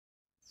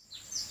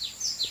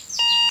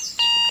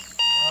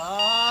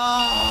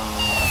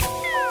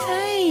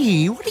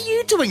Jimmy, what are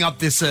you doing up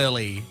this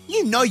early?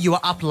 You know you were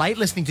up late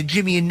listening to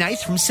Jimmy and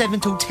Nath from 7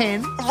 till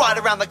 10. Right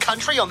around the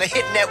country on the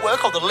Hit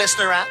Network or the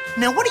Listener app.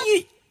 Now what are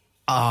you...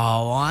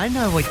 Oh, I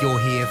know what you're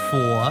here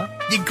for.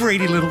 You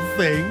greedy little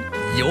thing.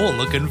 You're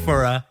looking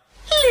for a...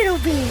 little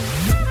bit.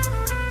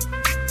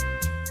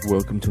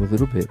 Welcome to a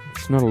little bit.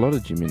 It's not a lot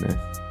of Jimmy and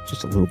Nath.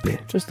 Just a little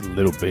bit. Just a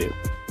little bit.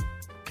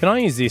 Can I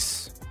use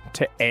this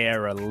to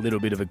air a little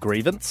bit of a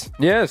grievance?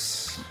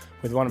 Yes.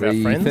 With one of our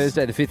friends?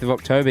 Thursday the 5th of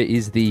October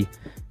is the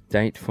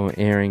date for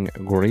airing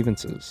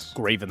grievances.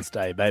 Grievance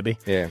Day, baby.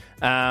 Yeah.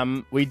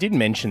 We did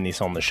mention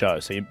this on the show,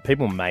 so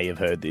people may have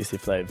heard this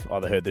if they've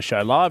either heard the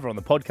show live or on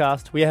the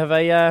podcast. We have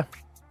a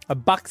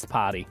Bucks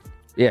party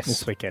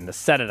this weekend, a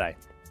Saturday,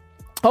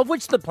 of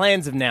which the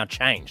plans have now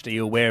changed. Are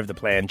you aware of the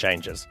plan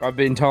changes? I've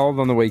been told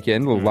on the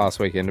weekend, or last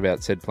weekend,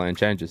 about said plan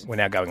changes. We're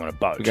now going on a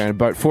boat. We're going on a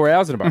boat, 4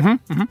 hours in a boat.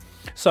 Mm-hmm.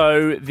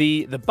 So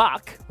the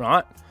buck,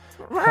 right?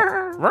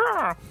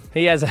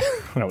 He has a... I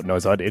don't know what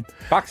noise I did.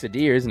 Buck's a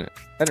deer, isn't it?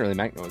 They don't really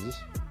make noises.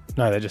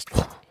 No, they're just...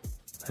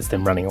 That's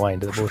them running away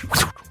into the bush.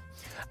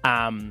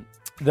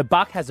 The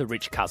buck has a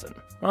rich cousin,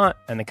 right?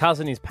 And the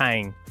cousin is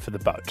paying for the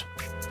boat.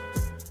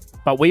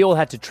 But we all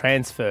had to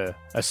transfer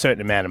a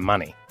certain amount of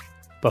money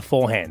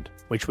beforehand,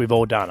 which we've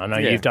all done. I know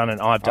you've done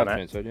it, I've done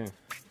it. Yeah.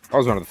 I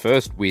was one of the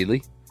first,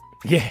 weirdly.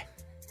 Yeah.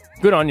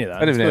 Good on you, though.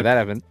 I didn't know that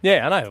happened.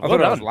 Yeah, I know. I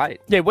thought I was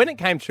late. Yeah, when it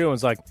came through, it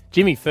was like,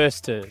 Jimmy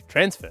first to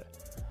transfer.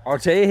 I'll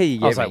tell you how you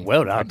get me. I was like,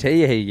 well done. I'll tell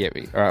you how you get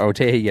me. All right, I'll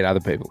tell you how you get other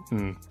people.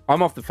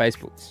 I'm off the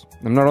Facebooks.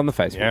 I'm not on the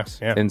Facebooks.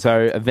 Yeah. And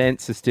so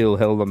events are still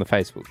held on the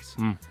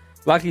Facebooks.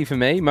 Lucky for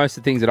me, most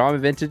of the things that I'm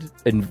invited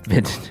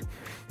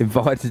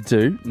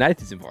to,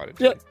 Nath is invited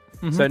to. Yep.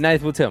 So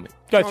Nath will tell me.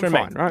 Go through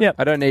me. Right? Yep.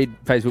 I don't need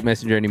Facebook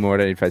Messenger anymore. I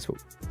don't need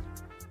Facebook.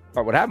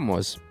 But what happened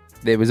was,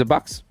 there was a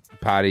Bucks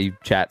party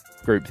chat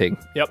group thing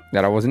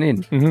that I wasn't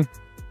in.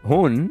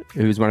 Hun,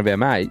 who's one of our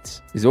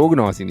mates, is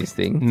organising this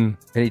thing,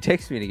 and he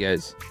texts me and he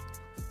goes,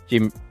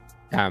 Jim,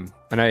 I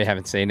know you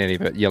haven't seen any,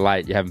 but you're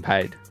late, you haven't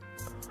paid.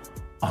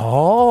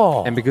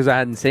 Oh. And because I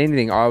hadn't seen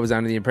anything, I was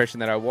under the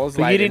impression that I was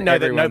late. But you didn't know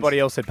that nobody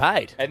else had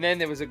paid. And then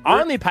there was a group... I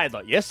only paid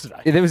like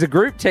yesterday. There was a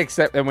group text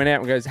that went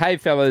out and goes, hey,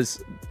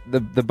 fellas, the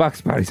Bucks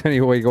party's only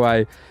a week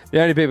away. The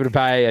only people to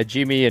pay are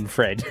Jimmy and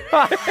Fred.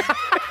 Like,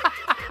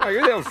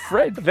 who the hell's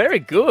Fred? Very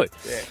good.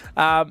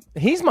 Yeah.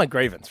 Here's my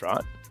grievance,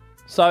 right?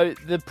 So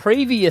the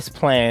previous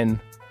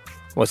plan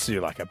was to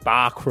do like a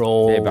bar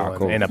crawl,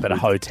 and end up at a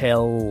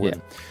hotel, and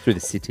through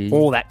the city,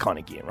 all that kind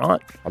of gear, right?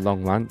 A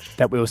long lunch.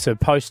 That we were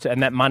supposed to,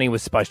 and that money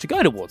was supposed to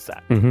go towards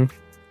that.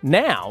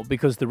 Now,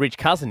 because the rich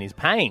cousin is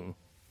paying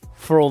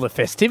for all the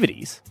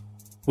festivities,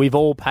 we've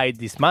all paid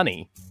this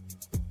money,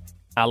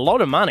 a lot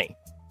of money,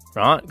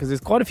 right? Because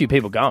there's quite a few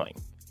people going.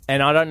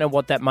 And I don't know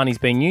what that money's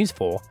being used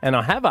for. And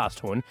I have asked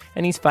Hun,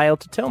 and he's failed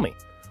to tell me,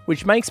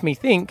 which makes me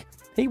think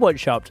he won't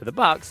show up to the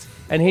Bucks,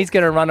 and he's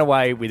going to run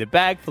away with a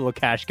bag full of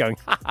cash going,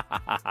 ha, ha,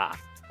 ha, ha, ha.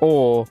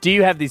 Or... Do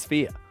you have this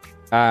fear?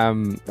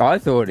 I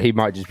thought he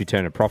might just be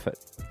turning a profit.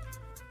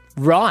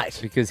 Right.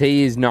 Because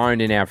he is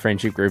known in our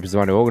friendship group as the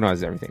one who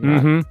organises everything,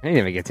 right? He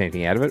never gets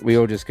anything out of it. We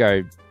all just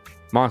go,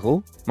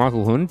 Michael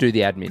Hun, do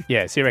the admin.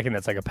 Yeah, so you reckon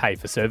that's like a pay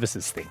for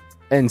services thing?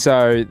 And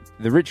so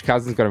the rich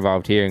cousin's got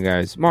involved here and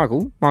goes,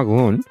 Michael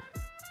Hun,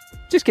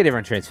 just get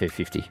everyone transfer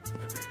 50.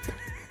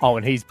 Oh,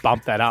 and he's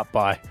bumped that up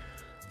by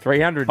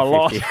 350. A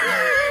lot.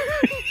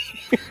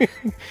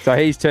 So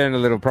he's turned a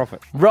little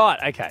profit. Right,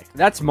 okay.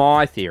 That's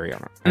my theory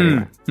on it.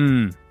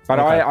 Anyway. But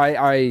okay.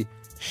 I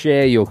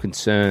share your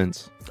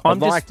concerns. I'd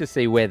like to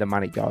see where the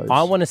money goes.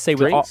 I want to see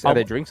where... Are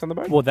there drinks on the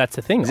boat? Well, that's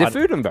the thing. Is there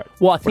food on the boat?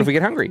 Well, what if we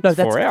get hungry? No, it's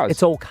 4 hours.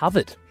 It's all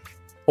covered.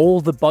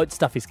 All the boat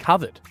stuff is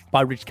covered by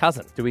Rich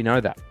Cousin. Do we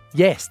know that?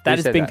 Yes, that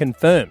has been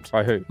confirmed.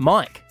 By who?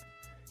 Mike.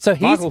 So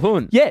Michael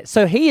Hun. Yeah,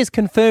 so he has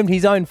confirmed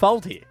his own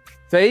fault here.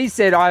 So he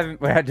said, I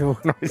haven't had to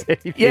organise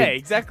anything. Yeah,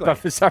 exactly. But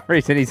for some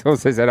reason, he's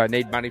also said, I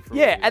need money for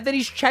it. And then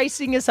he's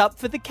chasing us up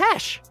for the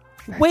cash.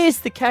 Where's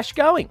the cash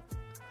going?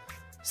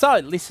 So,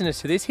 listeners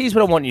to this, here's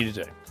what I want you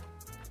to do.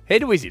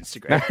 Head to his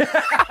Instagram.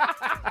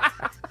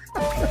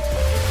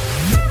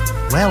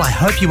 Well, I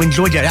hope you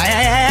enjoyed it.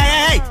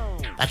 Hey!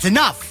 That's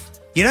enough.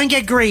 You don't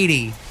get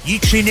greedy. You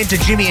tune in to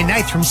Jimmy and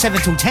Nath from 7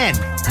 till 10.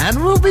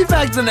 And we'll be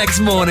back the next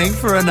morning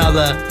for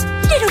another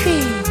Little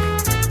Bit.